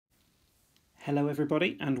Hello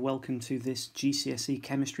everybody and welcome to this GCSE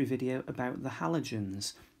chemistry video about the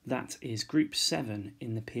halogens. That is group 7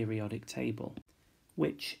 in the periodic table,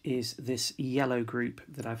 which is this yellow group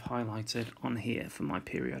that I've highlighted on here for my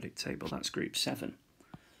periodic table. That's group 7.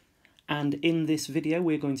 And in this video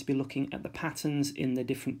we're going to be looking at the patterns in the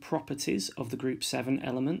different properties of the group 7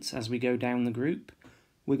 elements as we go down the group.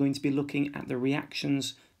 We're going to be looking at the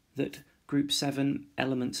reactions that group 7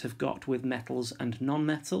 elements have got with metals and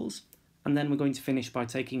non-metals. And then we're going to finish by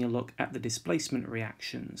taking a look at the displacement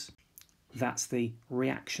reactions. That's the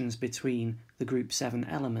reactions between the group 7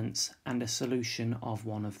 elements and a solution of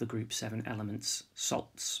one of the group 7 elements'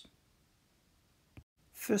 salts.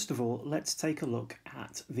 First of all, let's take a look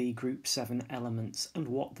at the group 7 elements and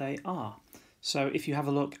what they are. So if you have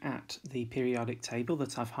a look at the periodic table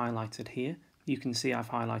that I've highlighted here, you can see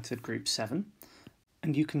I've highlighted group 7,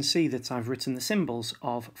 and you can see that I've written the symbols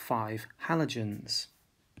of 5 halogens.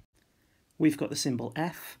 We've got the symbol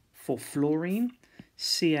F for fluorine,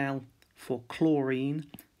 Cl for chlorine,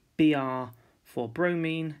 Br for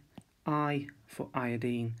bromine, I for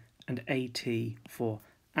iodine, and At for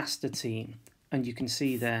astatine. And you can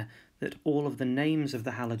see there that all of the names of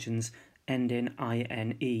the halogens end in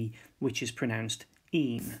INE, which is pronounced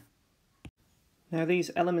ene. Now these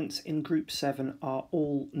elements in group 7 are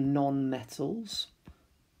all non-metals,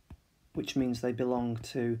 which means they belong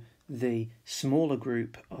to the smaller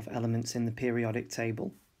group of elements in the periodic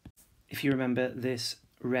table. If you remember, this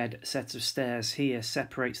red set of stairs here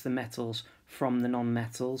separates the metals from the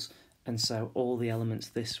non-metals, and so all the elements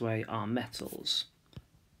this way are metals,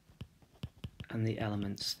 and the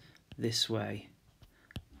elements this way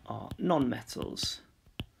are non-metals,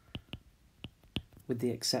 with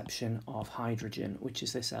the exception of hydrogen, which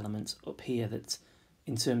is this element up here that,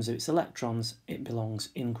 in terms of its electrons, it belongs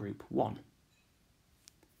in group 1.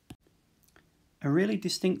 A really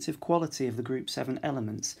distinctive quality of the group 7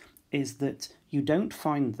 elements is that you don't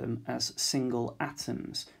find them as single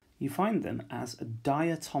atoms. You find them as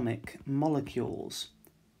diatomic molecules.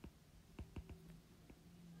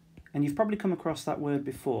 And you've probably come across that word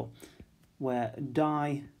before, where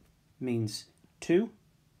di means 2,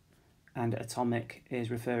 and atomic is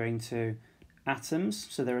referring to atoms.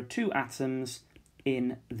 So there are 2 atoms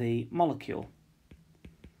in the molecule.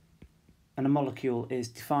 And a molecule is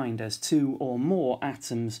defined as 2 or more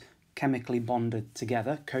atoms chemically bonded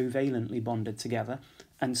together, covalently bonded together.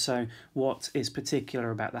 And so what is particular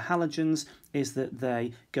about the halogens is that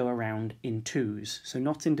they go around in 2s. So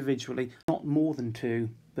not individually, not more than 2,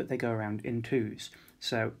 but they go around in 2s.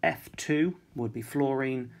 So F2 would be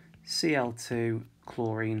fluorine, Cl2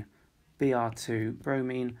 chlorine, Br2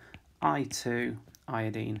 bromine, I2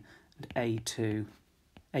 iodine, and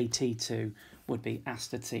At2 would be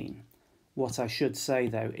astatine. What I should say,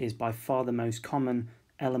 though, is by far the most common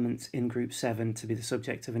elements in group 7 to be the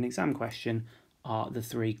subject of an exam question are the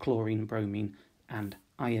 3 chlorine, bromine, and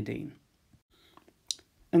iodine.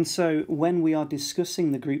 And so when we are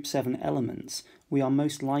discussing the group 7 elements, we are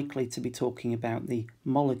most likely to be talking about the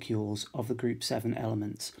molecules of the group 7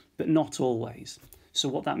 elements, but not always. So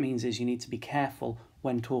what that means is you need to be careful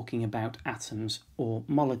when talking about atoms or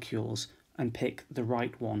molecules and pick the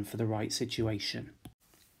right one for the right situation.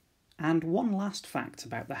 And one last fact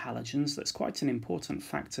about the halogens that's quite an important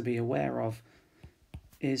fact to be aware of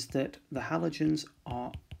is that the halogens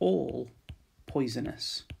are all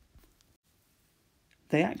poisonous.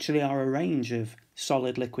 They actually are a range of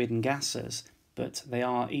solid, liquid and gases, but they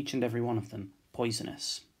are, each and every one of them,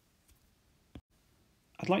 poisonous.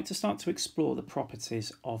 I'd like to start to explore the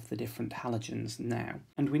properties of the different halogens now,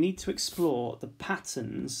 and we need to explore the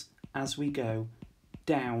patterns as we go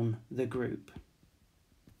down the group.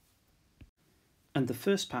 And the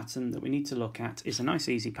first pattern that we need to look at is a nice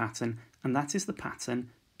easy pattern, and that is the pattern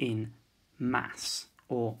in mass,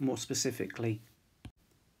 or more specifically,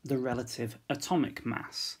 the relative atomic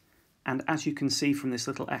mass. And as you can see from this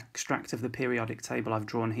little extract of the periodic table I've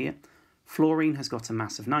drawn here, fluorine has got a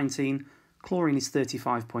mass of 19, chlorine is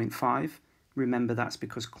 35.5. Remember, that's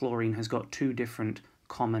because chlorine has got 2 different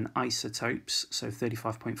common isotopes, so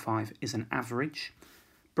 35.5 is an average.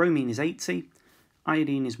 Bromine is 80,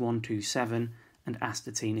 iodine is 127, and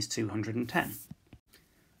astatine is 210.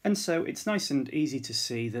 And so it's nice and easy to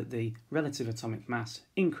see that the relative atomic mass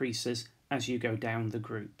increases as you go down the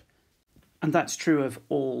group. And that's true of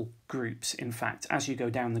all groups, in fact. As you go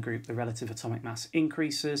down the group, the relative atomic mass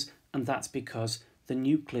increases, and that's because the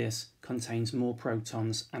nucleus contains more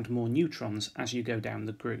protons and more neutrons as you go down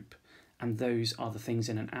the group. And those are the things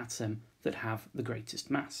in an atom that have the greatest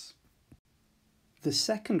mass. The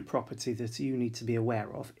second property that you need to be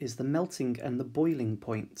aware of is the melting and the boiling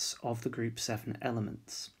points of the group 7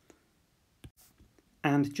 elements.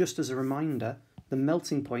 And just as a reminder, the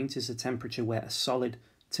melting point is the temperature where a solid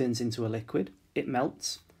turns into a liquid, it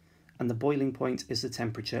melts, and the boiling point is the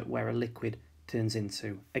temperature where a liquid turns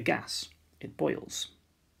into a gas, it boils.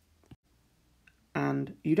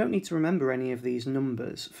 And you don't need to remember any of these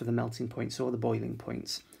numbers for the melting points or the boiling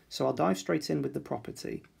points, so I'll dive straight in with the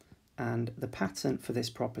property. And the pattern for this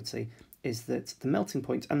property is that the melting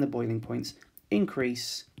point and the boiling points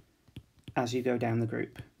increase as you go down the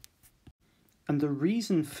group. And the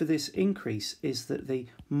reason for this increase is that the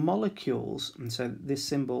molecules, and so this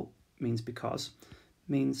symbol means because,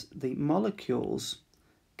 means the molecules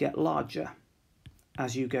get larger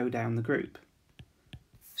as you go down the group.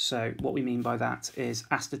 So what we mean by that is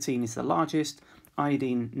astatine is the largest,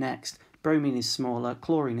 iodine next, bromine is smaller,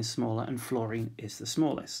 chlorine is smaller, and fluorine is the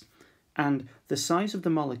smallest. And the size of the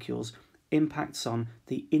molecules impacts on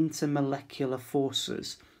the intermolecular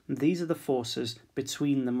forces. And these are the forces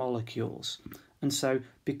between the molecules. And so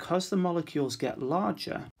because the molecules get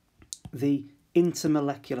larger, the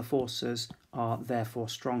intermolecular forces are therefore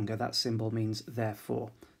stronger. That symbol means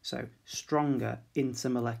therefore. So stronger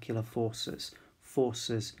intermolecular forces,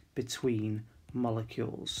 forces between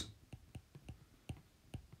molecules.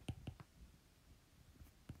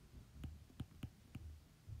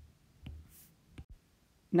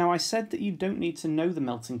 Now, I said that you don't need to know the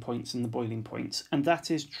melting points and the boiling points, and that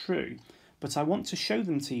is true, but I want to show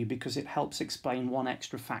them to you because it helps explain one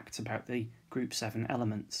extra fact about the group 7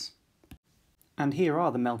 elements. And here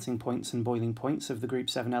are the melting points and boiling points of the group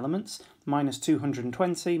 7 elements, minus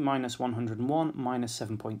 220, minus 101, minus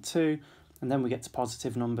 7.2, and then we get to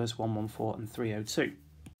positive numbers 114 and 302.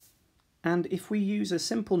 And if we use a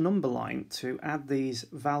simple number line to add these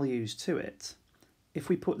values to it, if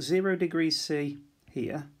we put 0 degrees C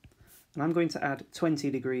here, and I'm going to add 20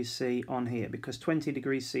 degrees C on here because 20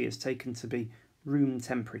 degrees C is taken to be room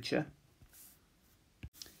temperature.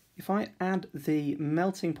 If I add the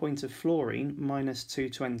melting point of fluorine, minus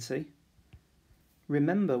 220,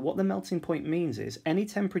 remember what the melting point means is any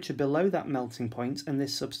temperature below that melting point and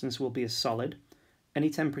this substance will be a solid, any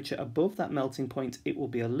temperature above that melting point it will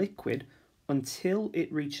be a liquid until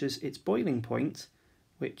it reaches its boiling point,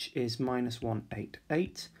 which is minus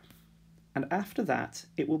 188. And after that,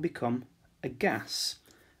 it will become a gas.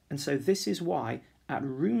 And so this is why, at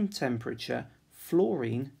room temperature,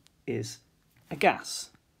 fluorine is a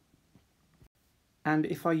gas. And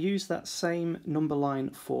if I use that same number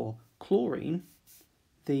line for chlorine,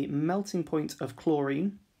 the melting point of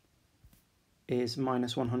chlorine is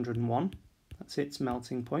minus 101. That's its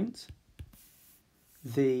melting point.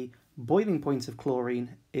 The boiling point of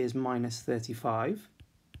chlorine is minus 35.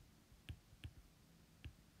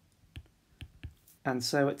 And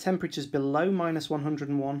so at temperatures below minus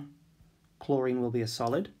 101, chlorine will be a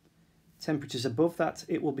solid. Temperatures above that,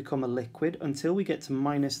 it will become a liquid until we get to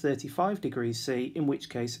minus 35 degrees C, in which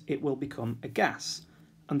case it will become a gas.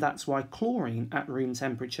 And that's why chlorine at room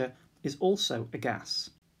temperature is also a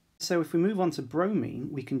gas. So if we move on to bromine,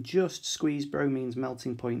 we can just squeeze bromine's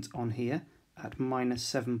melting point on here at minus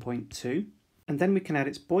 7.2. And then we can add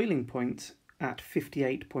its boiling point at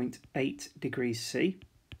 58.8 degrees C.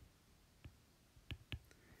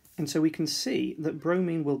 And so we can see that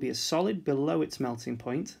bromine will be a solid below its melting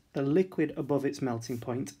point, a liquid above its melting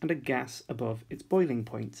point, and a gas above its boiling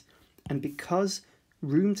point. And because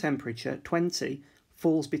room temperature, 20,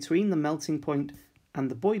 falls between the melting point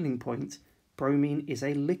and the boiling point, bromine is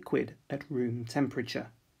a liquid at room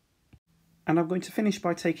temperature. And I'm going to finish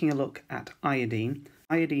by taking a look at iodine.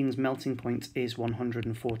 Iodine's melting point is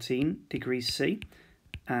 114 degrees C,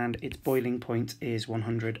 and its boiling point is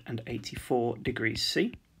 184 degrees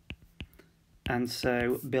C. And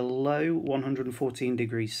so below 114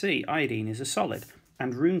 degrees C, iodine is a solid,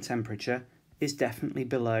 and room temperature is definitely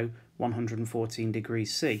below 114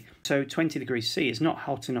 degrees C. So 20 degrees C is not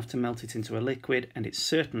hot enough to melt it into a liquid, and it's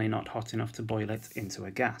certainly not hot enough to boil it into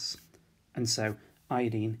a gas. And so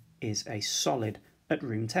iodine is a solid at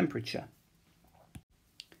room temperature.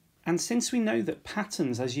 And since we know that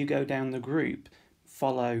patterns as you go down the group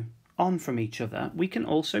follow on from each other, we can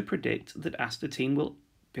also predict that astatine will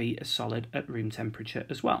be a solid at room temperature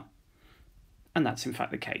as well. And that's in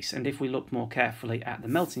fact the case. And if we look more carefully at the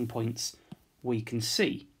melting points, we can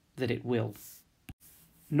see that it will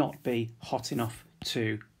not be hot enough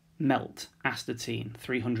to melt astatine.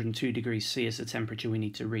 302 degrees C is the temperature we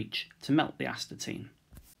need to reach to melt the astatine.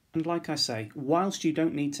 And like I say, whilst you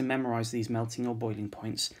don't need to memorise these melting or boiling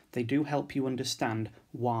points, they do help you understand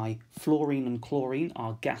why fluorine and chlorine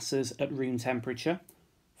are gases at room temperature.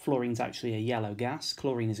 Fluorine's actually a yellow gas,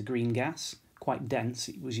 chlorine is a green gas, quite dense.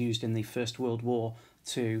 It was used in the First World War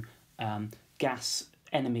to gas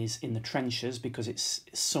enemies in the trenches because it's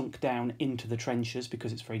sunk down into the trenches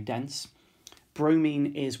because it's very dense.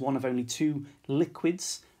 Bromine is one of only two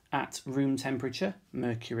liquids at room temperature.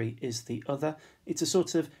 Mercury is the other. It's a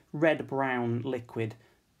sort of red-brown liquid,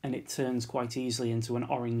 and it turns quite easily into an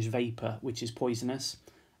orange vapour, which is poisonous.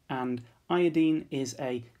 And iodine is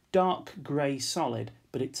a dark grey solid,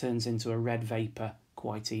 but it turns into a red vapour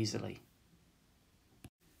quite easily.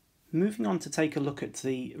 Moving on to take a look at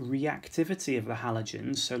the reactivity of the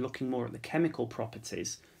halogens, so looking more at the chemical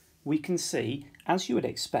properties, we can see, as you would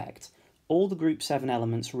expect, all the group 7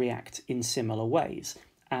 elements react in similar ways,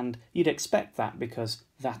 and you'd expect that because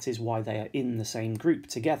that is why they are in the same group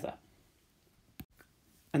together.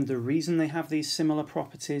 And the reason they have these similar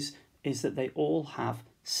properties is that they all have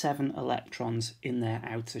 7 electrons in their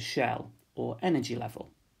outer shell, or energy level.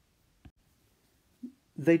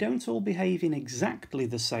 They don't all behave in exactly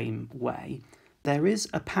the same way. There is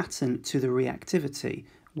a pattern to the reactivity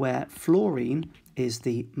where fluorine is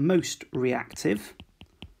the most reactive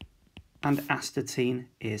and astatine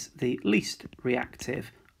is the least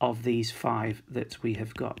reactive of these 5 that we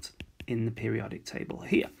have got in the periodic table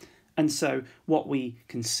here. And so what we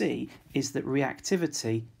can see is that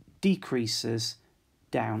reactivity decreases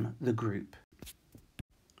down the group.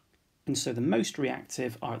 And so the most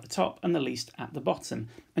reactive are at the top and the least at the bottom.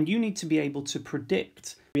 And you need to be able to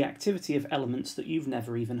predict reactivity of elements that you've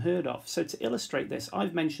never even heard of. So to illustrate this,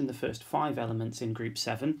 I've mentioned the first 5 elements in group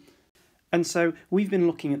 7. And so we've been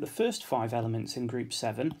looking at the first 5 elements in group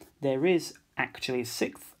 7. There is actually a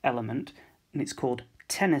 6th element, and it's called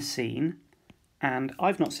tennessine. And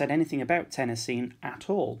I've not said anything about tennessine at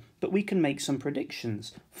all, but we can make some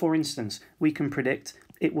predictions. For instance, we can predict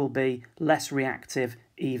it will be less reactive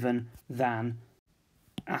even than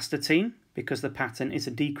astatine, because the pattern is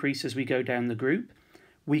a decrease as we go down the group.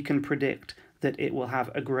 We can predict that it will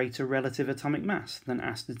have a greater relative atomic mass than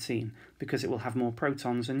astatine, because it will have more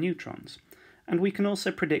protons and neutrons. And we can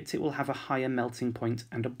also predict it will have a higher melting point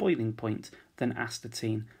and a boiling point than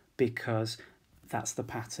astatine, because that's the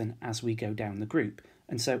pattern as we go down the group.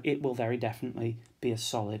 And so it will very definitely be a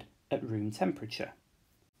solid at room temperature.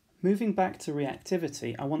 Moving back to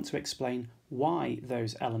reactivity, I want to explain why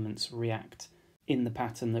those elements react in the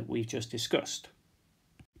pattern that we've just discussed.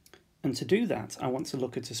 And to do that, I want to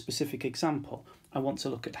look at a specific example. I want to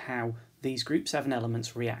look at how these group 7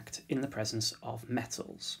 elements react in the presence of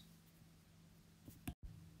metals.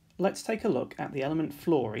 Let's take a look at the element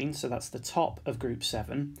fluorine, so that's the top of group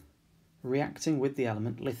 7, reacting with the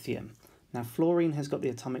element lithium. Now fluorine has got the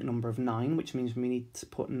atomic number of 9, which means we need to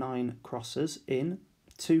put 9 crosses in.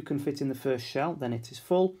 2 can fit in the first shell, then it is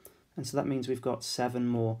full, and so that means we've got 7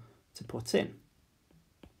 more to put in.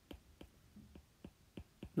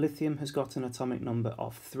 Lithium has got an atomic number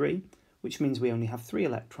of 3, which means we only have 3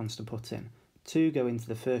 electrons to put in. 2 go into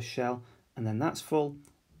the first shell, and then that's full,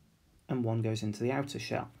 and 1 goes into the outer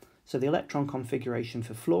shell. So the electron configuration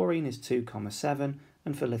for fluorine is 2, 7,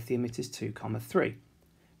 and for lithium it is 2, 3.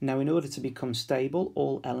 Now, in order to become stable,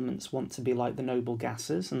 all elements want to be like the noble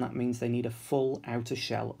gases, and that means they need a full outer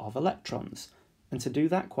shell of electrons. And to do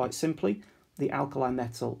that, quite simply, the alkali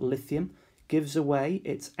metal lithium gives away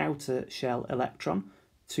its outer shell electron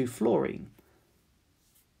to fluorine.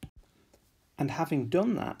 And having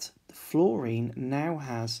done that, the fluorine now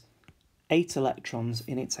has 8 electrons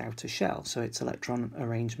in its outer shell, so its electron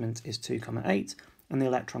arrangement is 2, 8, and the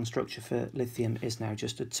electron structure for lithium is now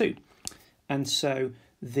just a 2. And so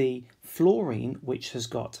the fluorine, which has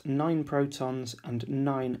got 9 protons and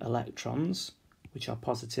 9 electrons, which are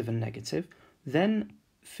positive and negative, then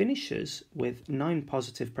finishes with 9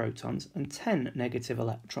 positive protons and 10 negative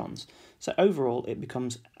electrons. So overall it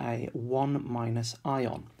becomes a 1-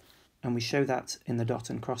 ion. And we show that in the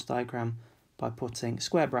dot and cross diagram by putting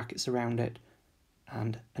square brackets around it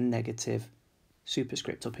and a negative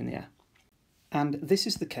superscript up in the air. And this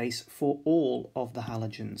is the case for all of the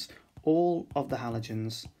halogens. All of the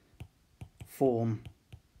halogens form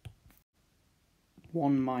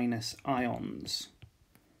 1- ions.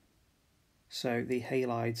 So the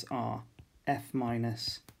halides are F-,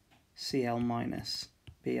 Cl-,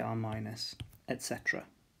 Br-, etc.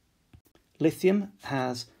 Lithium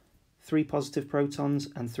has 3 positive protons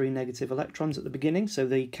and 3 negative electrons at the beginning, so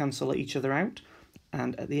they cancel each other out.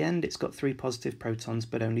 And at the end, it's got 3 positive protons,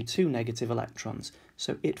 but only 2 negative electrons.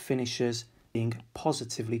 So it finishes being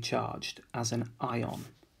positively charged as an ion.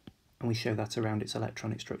 And we show that around its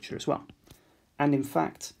electronic structure as well. And in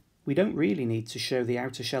fact, we don't really need to show the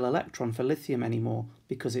outer shell electron for lithium anymore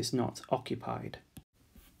because it's not occupied.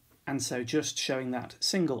 And so just showing that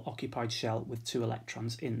single occupied shell with 2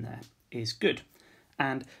 electrons in there is good.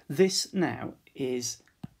 And this now is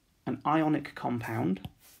an ionic compound,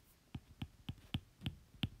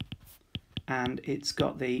 and it's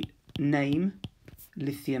got the name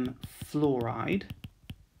lithium fluoride,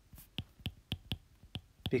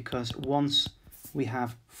 because once we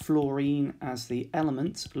have fluorine as the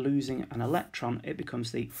element losing an electron, it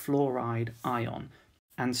becomes the fluoride ion.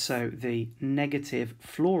 And so the negative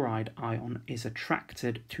fluoride ion is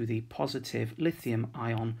attracted to the positive lithium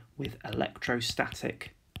ion with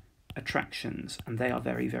electrostatic attractions, and they are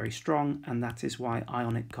very, very strong, and that is why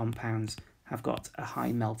ionic compounds have got a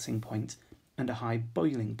high melting point and a high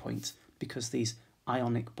boiling point, because these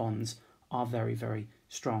ionic bonds are very, very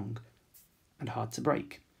strong and hard to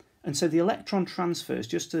break. And so the electron transfers,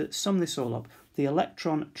 just to sum this all up, the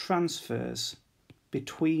electron transfers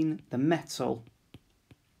between the metal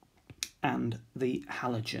and the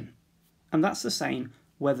halogen. And that's the same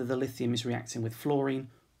whether the lithium is reacting with fluorine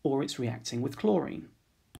or it's reacting with chlorine.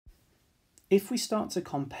 If we start to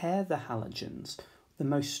compare the halogens, the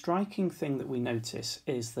most striking thing that we notice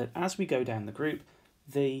is that as we go down the group,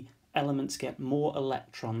 the elements get more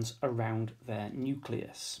electrons around their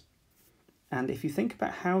nucleus. And if you think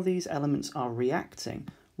about how these elements are reacting,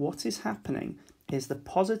 what is happening is the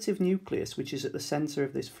positive nucleus, which is at the centre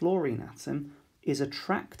of this fluorine atom, is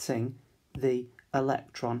attracting the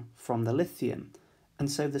electron from the lithium.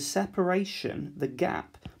 And so the separation, the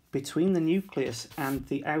gap between the nucleus and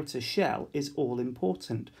the outer shell is all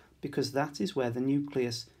important, because that is where the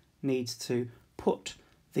nucleus needs to put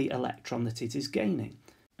the electron that it is gaining.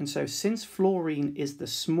 And so since fluorine is the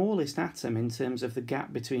smallest atom in terms of the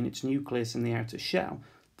gap between its nucleus and the outer shell,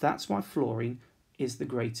 that's why fluorine is the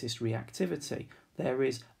greatest reactivity. There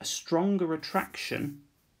is a stronger attraction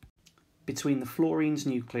between the fluorine's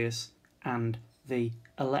nucleus and the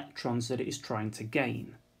electrons that it is trying to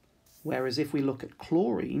gain. Whereas if we look at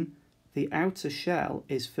chlorine, the outer shell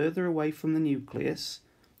is further away from the nucleus,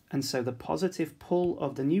 and so the positive pull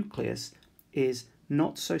of the nucleus is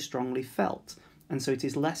not so strongly felt, and so it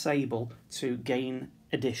is less able to gain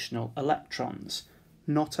additional electrons.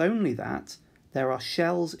 Not only that, there are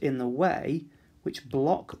shells in the way which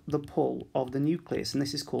block the pull of the nucleus, and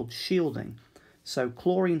this is called shielding. So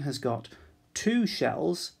chlorine has got 2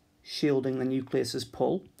 shells shielding the nucleus's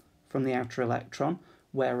pull from the outer electron,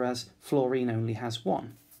 whereas fluorine only has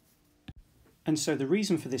 1. And so the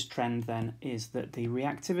reason for this trend then is that the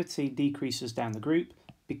reactivity decreases down the group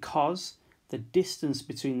because the distance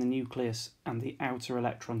between the nucleus and the outer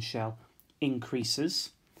electron shell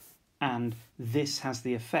increases, and this has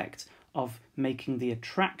the effect of making the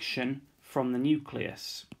attraction from the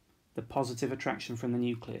nucleus, the positive attraction from the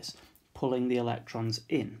nucleus, pulling the electrons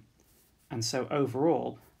in. And so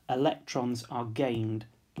overall, electrons are gained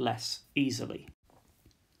less easily.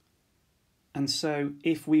 And so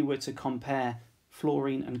if we were to compare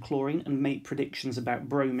fluorine and chlorine and make predictions about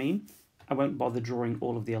bromine, I won't bother drawing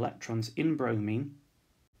all of the electrons in bromine,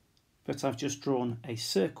 but I've just drawn a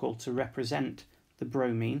circle to represent the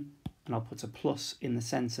bromine, and I'll put a plus in the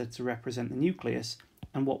centre to represent the nucleus,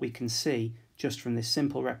 and what we can see just from this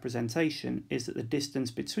simple representation is that the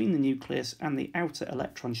distance between the nucleus and the outer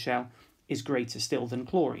electron shell is greater still than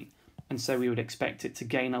chlorine, and so we would expect it to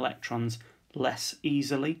gain electrons less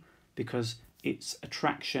easily because its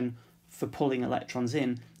attraction for pulling electrons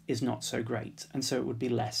in is not so great, and so it would be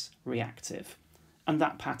less reactive. And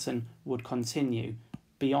that pattern would continue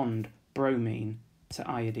beyond bromine to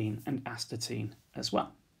iodine and astatine as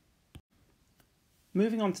well.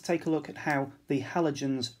 Moving on to take a look at how the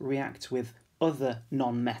halogens react with other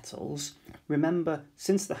non-metals. Remember,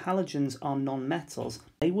 since the halogens are non-metals,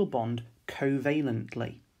 they will bond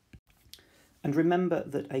covalently. And remember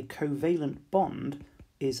that a covalent bond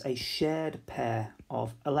is a shared pair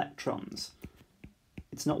of electrons.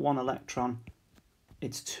 It's not 1 electron,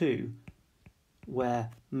 it's 2,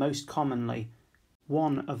 where most commonly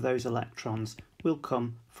one of those electrons will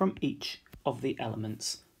come from each of the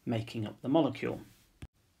elements making up the molecule.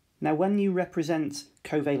 Now, when you represent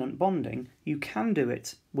covalent bonding, you can do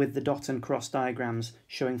it with the dot and cross diagrams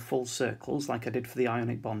showing full circles like I did for the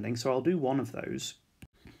ionic bonding, so I'll do one of those.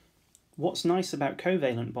 What's nice about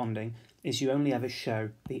covalent bonding is you only ever show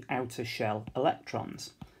the outer shell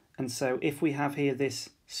electrons. And so if we have here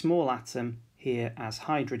this small atom here as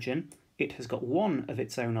hydrogen, it has got 1 of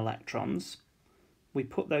its own electrons. We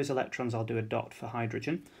put those electrons, I'll do a dot for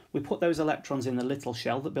hydrogen, we put those electrons in the little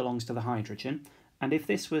shell that belongs to the hydrogen, and if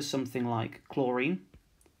this was something like chlorine,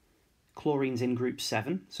 chlorine's in group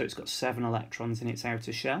 7, so it's got 7 electrons in its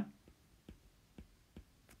outer shell.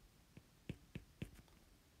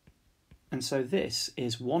 And so this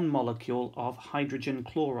is 1 molecule of hydrogen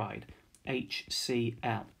chloride,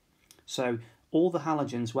 HCl. So all the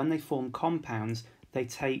halogens, when they form compounds, they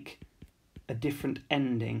take a different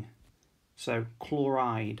ending. So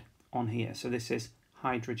chloride on here. So this is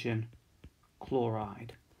hydrogen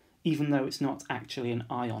chloride. Even though it's not actually an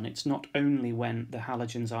ion, it's not only when the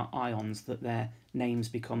halogens are ions that their names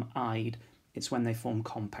become "-ide", it's when they form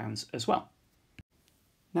compounds as well.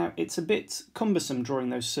 Now, it's a bit cumbersome drawing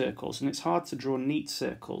those circles, and it's hard to draw neat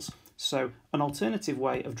circles. So an alternative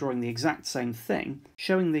way of drawing the exact same thing,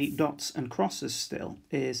 showing the dots and crosses still,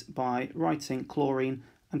 is by writing chlorine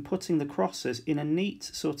and putting the crosses in a neat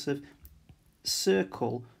sort of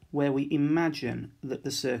circle where we imagine that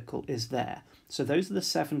the circle is there. So those are the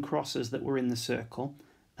 7 crosses that were in the circle,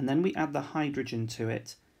 and then we add the hydrogen to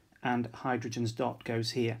it, and hydrogen's dot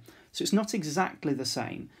goes here. So it's not exactly the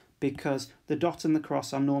same, because the dot and the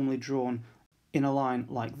cross are normally drawn in a line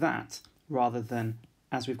like that, rather than,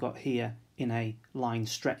 as we've got here, in a line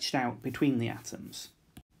stretched out between the atoms.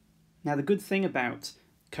 Now, the good thing about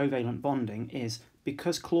covalent bonding is,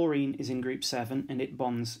 because chlorine is in group 7 and it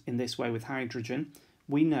bonds in this way with hydrogen,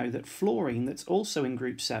 we know that fluorine, that's also in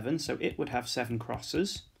group 7, so it would have 7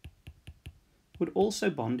 crosses, would also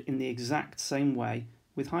bond in the exact same way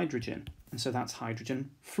with hydrogen, and so that's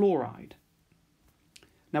hydrogen fluoride.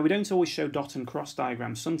 Now, we don't always show dot and cross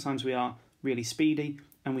diagrams. Sometimes we are really speedy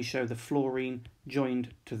and we show the fluorine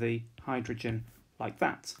joined to the hydrogen like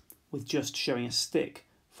that, with just showing a stick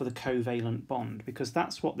for the covalent bond, because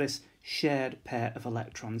that's what this shared pair of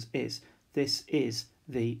electrons is. This is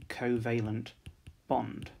the covalent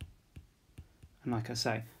bond. And like I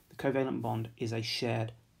say, the covalent bond is a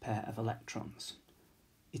shared pair of electrons.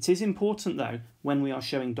 It is important, though, when we are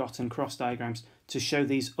showing dot and cross diagrams, to show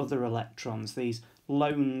these other electrons, these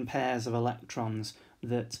lone pairs of electrons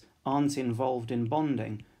that aren't involved in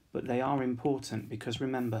bonding, but they are important because,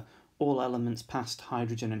 remember, all elements past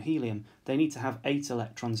hydrogen and helium, they need to have 8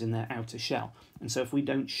 electrons in their outer shell. And so if we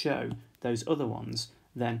don't show those other ones,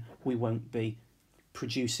 then we won't be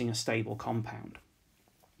producing a stable compound.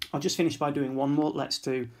 I'll just finish by doing one more. Let's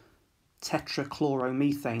do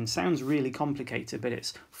tetrachloromethane. Sounds really complicated, but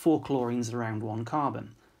it's 4 chlorines around 1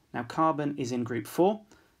 carbon. Now, carbon is in group 4,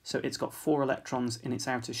 so it's got 4 electrons in its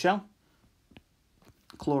outer shell.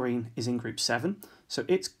 Chlorine is in group 7, so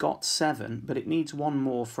it's got 7, but it needs 1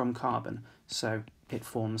 more from carbon, so it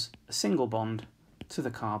forms a single bond to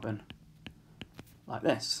the carbon like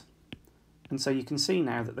this. And so you can see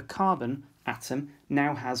now that the carbon atom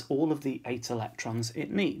now has all of the 8 electrons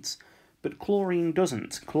it needs, but chlorine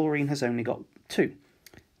doesn't. Chlorine has only got 2.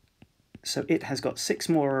 So it has got 6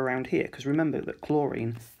 more around here, because remember that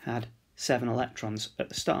chlorine had 7 electrons at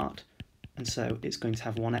the start, and so it's going to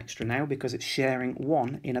have 1 extra now because it's sharing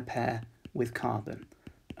 1 in a pair with carbon,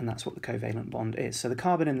 and that's what the covalent bond is. So the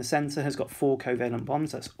carbon in the centre has got 4 covalent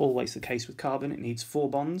bonds. That's always the case with carbon. It needs 4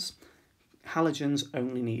 bonds. Halogens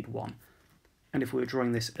only need 1. And if we were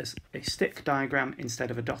drawing this as a stick diagram instead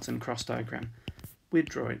of a dot and cross diagram, we'd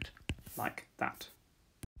draw it like that.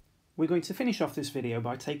 We're going to finish off this video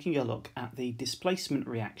by taking a look at the displacement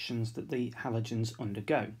reactions that the halogens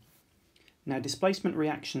undergo. Now, displacement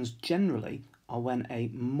reactions generally are when a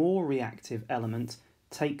more reactive element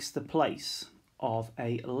takes the place of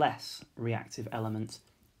a less reactive element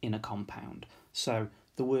in a compound. So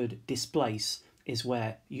the word displace is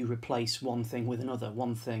where you replace one thing with another.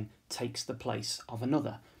 One thing takes the place of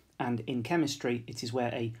another. And in chemistry, it is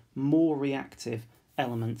where a more reactive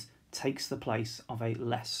element takes the place of a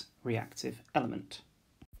less reactive element.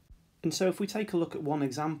 And so if we take a look at one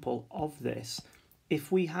example of this,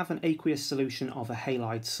 if we have an aqueous solution of a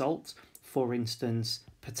halide salt, for instance,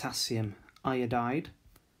 potassium iodide,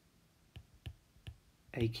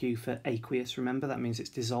 AQ for aqueous, remember, that means it's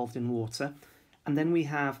dissolved in water, and then we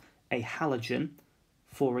have a halogen,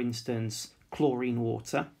 for instance, chlorine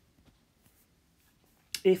water.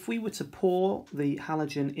 If we were to pour the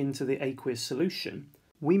halogen into the aqueous solution,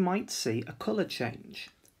 we might see a colour change.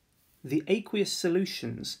 The aqueous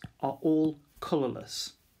solutions are all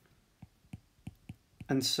colourless,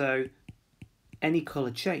 and so any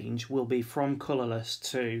colour change will be from colourless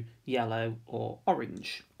to yellow or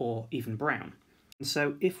orange or even brown. And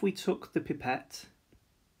so if we took the pipette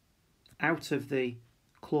out of the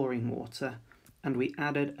chlorine water and we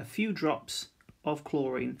added a few drops of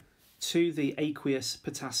chlorine to the aqueous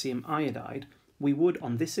potassium iodide, we would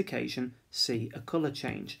on this occasion see a colour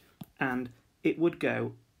change, and it would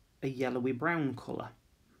go a yellowy brown colour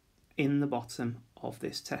in the bottom of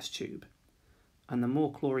this test tube. And the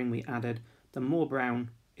more chlorine we added, the more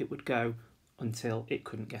brown it would go until it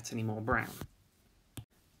couldn't get any more brown.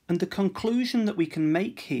 And the conclusion that we can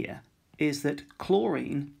make here is that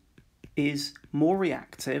chlorine is more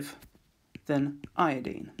reactive than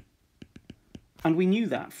iodine. And we knew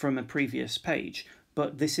that from a previous page,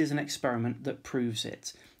 but this is an experiment that proves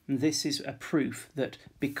it. And this is a proof that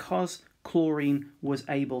because chlorine was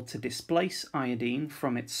able to displace iodine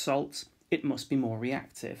from its salts, it must be more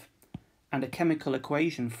reactive. And a chemical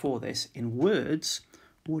equation for this in words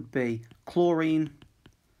would be chlorine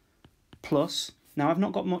plus, now I've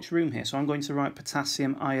not got much room here, so I'm going to write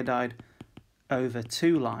potassium iodide over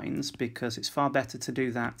 2 lines because it's far better to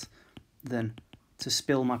do that than to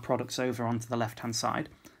spill my products over onto the left-hand side.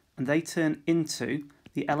 And they turn into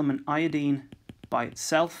the element iodine by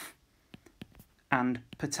itself and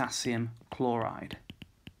potassium chloride.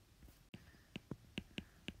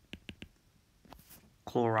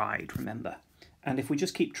 Chloride, remember. And if we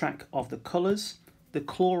just keep track of the colours, the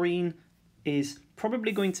chlorine is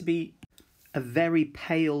probably going to be a very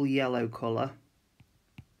pale yellow colour,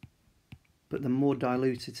 but the more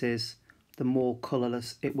dilute it is, the more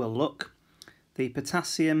colourless it will look. The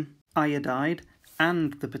potassium iodide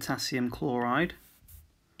and the potassium chloride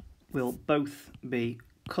will both be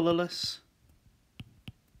colourless,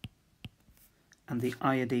 and the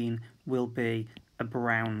iodine will be a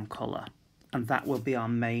brown colour. And that will be our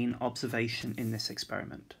main observation in this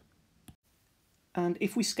experiment. And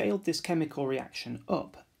if we scaled this chemical reaction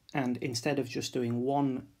up, and instead of just doing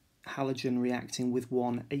one halogen reacting with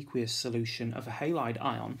one aqueous solution of a halide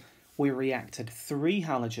ion, we reacted 3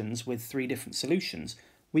 halogens with 3 different solutions,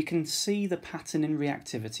 we can see the pattern in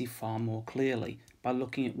reactivity far more clearly by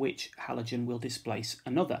looking at which halogen will displace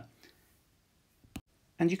another.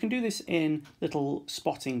 And you can do this in little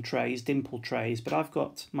spotting trays, dimple trays, but I've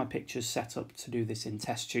got my pictures set up to do this in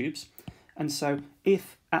test tubes. And so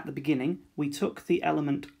if at the beginning we took the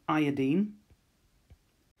element iodine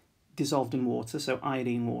dissolved in water, so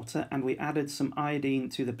iodine water, and we added some iodine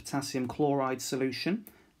to the potassium chloride solution,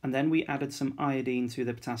 and then we added some iodine to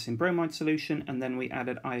the potassium bromide solution, and then we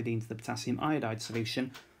added iodine to the potassium iodide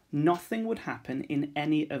solution, nothing would happen in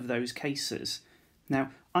any of those cases.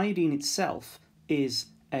 Now, iodine itself is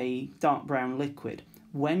a dark brown liquid.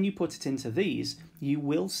 When you put it into these, you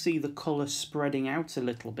will see the colour spreading out a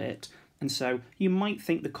little bit, and so you might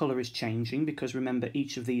think the colour is changing because remember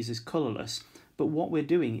each of these is colourless, but what we're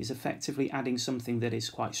doing is effectively adding something that is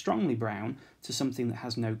quite strongly brown to something that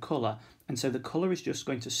has no colour, and so the colour is just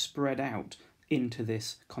going to spread out into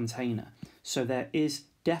this container. So there is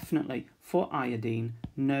definitely, for iodine,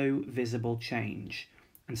 no visible change,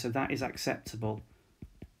 and so that is acceptable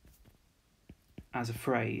as a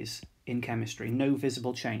phrase in chemistry, no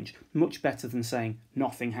visible change, much better than saying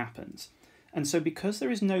nothing happens. And so because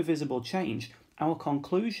there is no visible change, our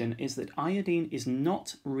conclusion is that iodine is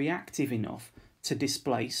not reactive enough to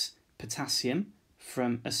displace potassium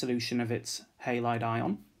from a solution of its halide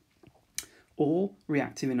ion, or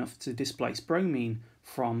reactive enough to displace bromine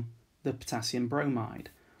from the potassium bromide.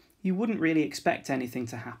 You wouldn't really expect anything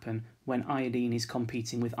to happen when iodine is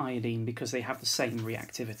competing with iodine because they have the same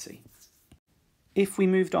reactivity. If we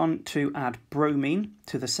moved on to add bromine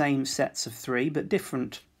to the same sets of 3 but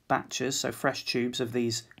different batches, so fresh tubes of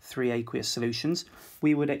these 3 aqueous solutions,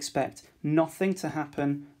 we would expect nothing to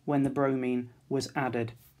happen when the bromine was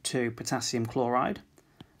added to potassium chloride.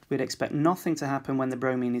 We'd expect nothing to happen when the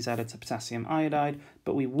bromine is added to potassium iodide,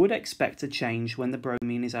 but we would expect a change when the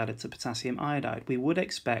bromine is added to potassium iodide. We would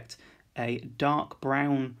expect a dark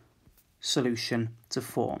brown solution to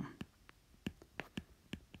form.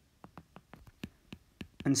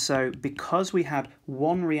 And so because we had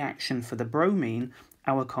one reaction for the bromine,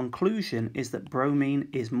 our conclusion is that bromine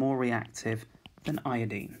is more reactive than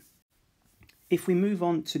iodine. If we move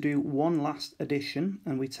on to do one last addition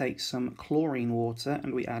and we take some chlorine water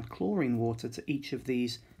and we add chlorine water to each of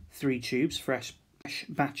these 3 tubes, fresh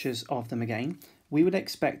batches of them again, we would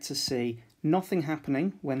expect to see nothing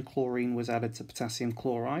happening when chlorine was added to potassium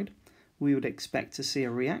chloride. We would expect to see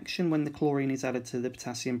a reaction when the chlorine is added to the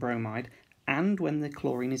potassium bromide and when the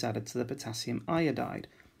chlorine is added to the potassium iodide.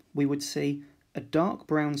 We would see a dark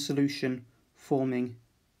brown solution forming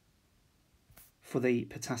for the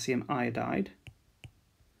potassium iodide,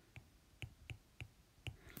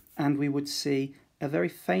 and we would see a very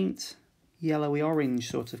faint yellowy orange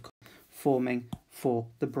sort of forming for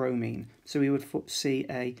the bromine. So we would see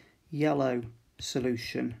a yellow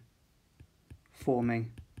solution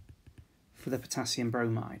forming for the potassium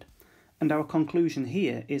bromide. And our conclusion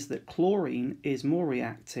here is that chlorine is more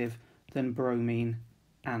reactive than bromine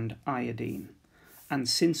and iodine. And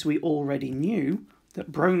since we already knew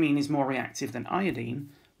that bromine is more reactive than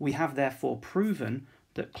iodine, we have therefore proven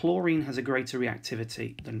that chlorine has a greater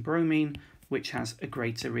reactivity than bromine, which has a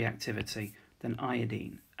greater reactivity than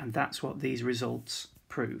iodine. And that's what these results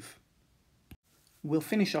prove. We'll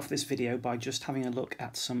finish off this video by just having a look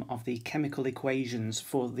at some of the chemical equations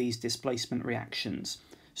for these displacement reactions.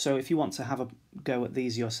 So if you want to have a go at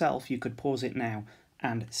these yourself, you could pause it now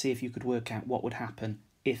and see if you could work out what would happen,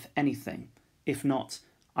 if anything. If not,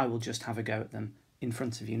 I will just have a go at them in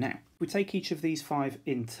front of you now. If we take each of these 5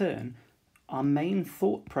 in turn, our main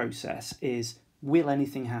thought process is, will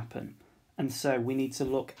anything happen? And so we need to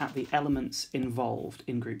look at the elements involved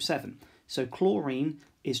in group 7. So chlorine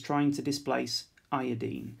is trying to displace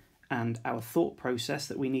iodine, and our thought process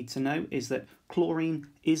that we need to know is that chlorine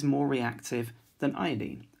is more reactive than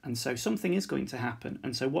iodine, and so something is going to happen.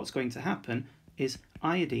 And so what's going to happen is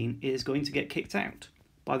iodine is going to get kicked out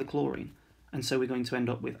by the chlorine, and so we're going to end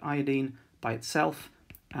up with iodine by itself,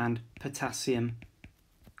 and potassium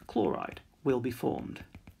chloride will be formed.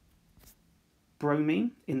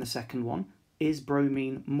 Bromine, in the second one, is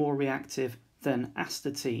bromine more reactive than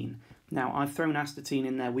astatine? Now, I've thrown astatine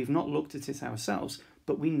in there. We've not looked at it ourselves,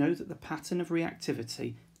 but we know that the pattern of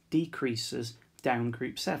reactivity decreases down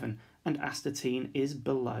group 7, and astatine is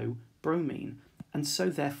below bromine. And so,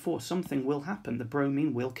 therefore, something will happen. The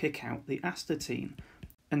bromine will kick out the astatine.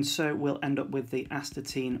 And so we'll end up with the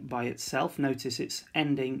astatine by itself. Notice its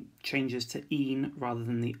ending changes to -ine rather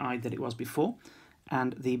than the "ide" that it was before.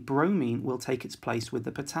 And the bromine will take its place with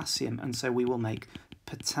the potassium, and so we will make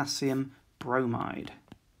potassium bromide.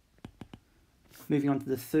 Moving on to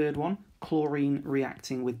the third one, chlorine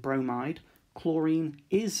reacting with bromide. Chlorine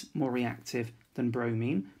is more reactive than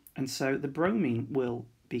bromine, and so the bromine will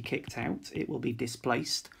be kicked out, it will be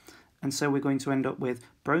displaced, and so we're going to end up with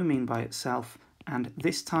bromine by itself, and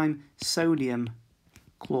this time sodium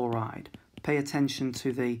chloride. Pay attention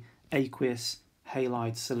to the aqueous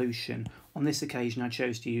halide solution. On this occasion I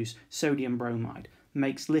chose to use sodium bromide.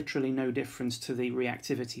 Makes literally no difference to the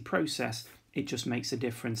reactivity process, it just makes a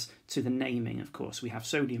difference to the naming, of course. We have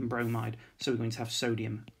sodium bromide, so we're going to have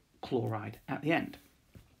sodium chloride at the end.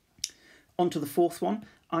 On to the fourth one.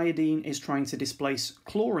 Iodine is trying to displace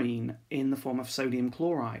chlorine in the form of sodium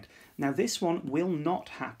chloride. Now this one will not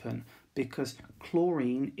happen because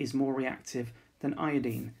chlorine is more reactive than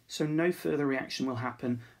iodine, so no further reaction will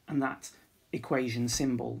happen, and that equation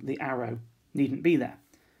symbol, the arrow, needn't be there.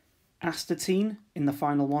 Astatine in the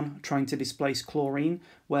final one, trying to displace chlorine.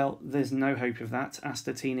 Well, there's no hope of that.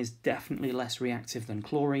 Astatine is definitely less reactive than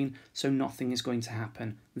chlorine, so nothing is going to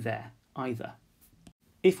happen there either.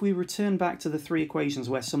 If we return back to the 3 equations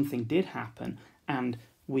where something did happen, and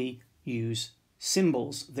we use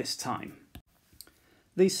symbols this time.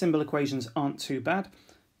 These symbol equations aren't too bad.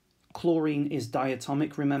 Chlorine is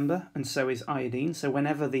diatomic, remember, and so is iodine. So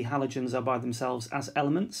whenever the halogens are by themselves as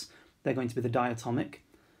elements, they're going to be the diatomic.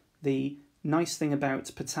 The nice thing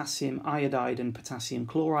about potassium iodide and potassium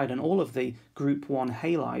chloride and all of the group 1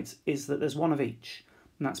 halides is that there's one of each.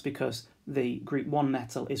 And that's because the group 1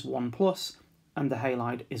 metal is 1+ and the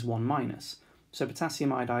halide is 1-. So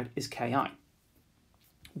potassium iodide is Ki.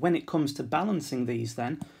 When it comes to balancing these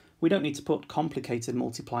then, we don't need to put complicated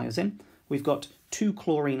multipliers in. We've got 2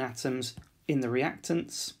 chlorine atoms in the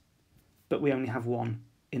reactants, but we only have 1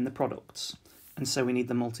 in the products. And so we need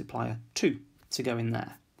the multiplier 2 to go in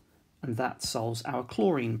there. And that solves our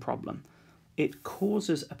chlorine problem. It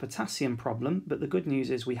causes a potassium problem, but the good news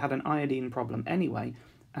is we had an iodine problem anyway,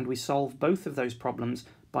 and we solve both of those problems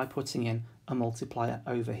by putting in a multiplier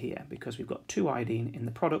over here, because we've got 2 iodine in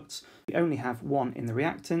the products, we only have 1 in the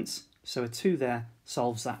reactants, so a 2 there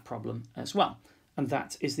solves that problem as well. And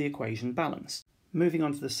that is the equation balance. Moving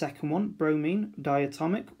on to the second one, bromine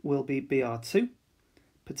diatomic will be Br2.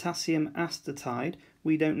 Potassium astatide,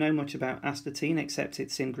 we don't know much about astatine except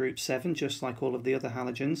it's in group 7, just like all of the other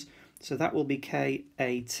halogens, so that will be Kat.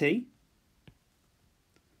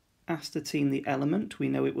 Astatine, the element, we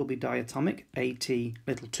know it will be diatomic,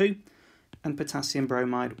 At2, and potassium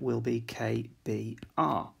bromide will be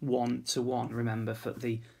Kbr, 1 to 1, remember, for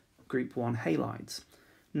the group 1 halides.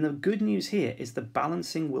 And the good news here is the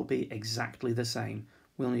balancing will be exactly the same.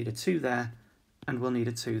 We'll need a 2 there, and we'll need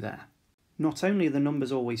a 2 there. Not only are the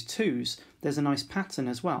numbers always 2s, there's a nice pattern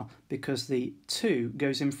as well, because the 2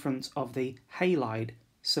 goes in front of the halide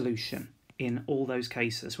solution in all those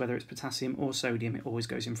cases, whether it's potassium or sodium, it always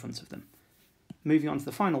goes in front of them. Moving on to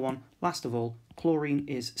the final one, last of all, chlorine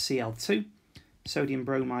is Cl2, sodium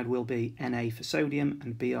bromide will be Na for sodium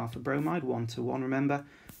and Br for bromide, 1 to 1, remember.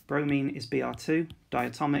 Bromine is Br2,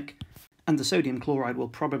 diatomic, and the sodium chloride will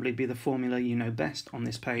probably be the formula you know best on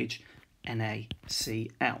this page,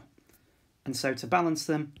 NaCl. And so to balance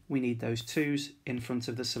them, we need those 2s in front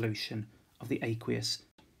of the solution of the aqueous.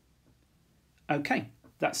 Okay,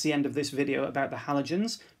 that's the end of this video about the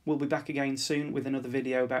halogens. We'll be back again soon with another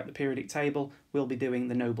video about the periodic table. We'll be doing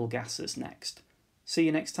the noble gases next. See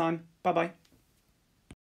you next time. Bye bye.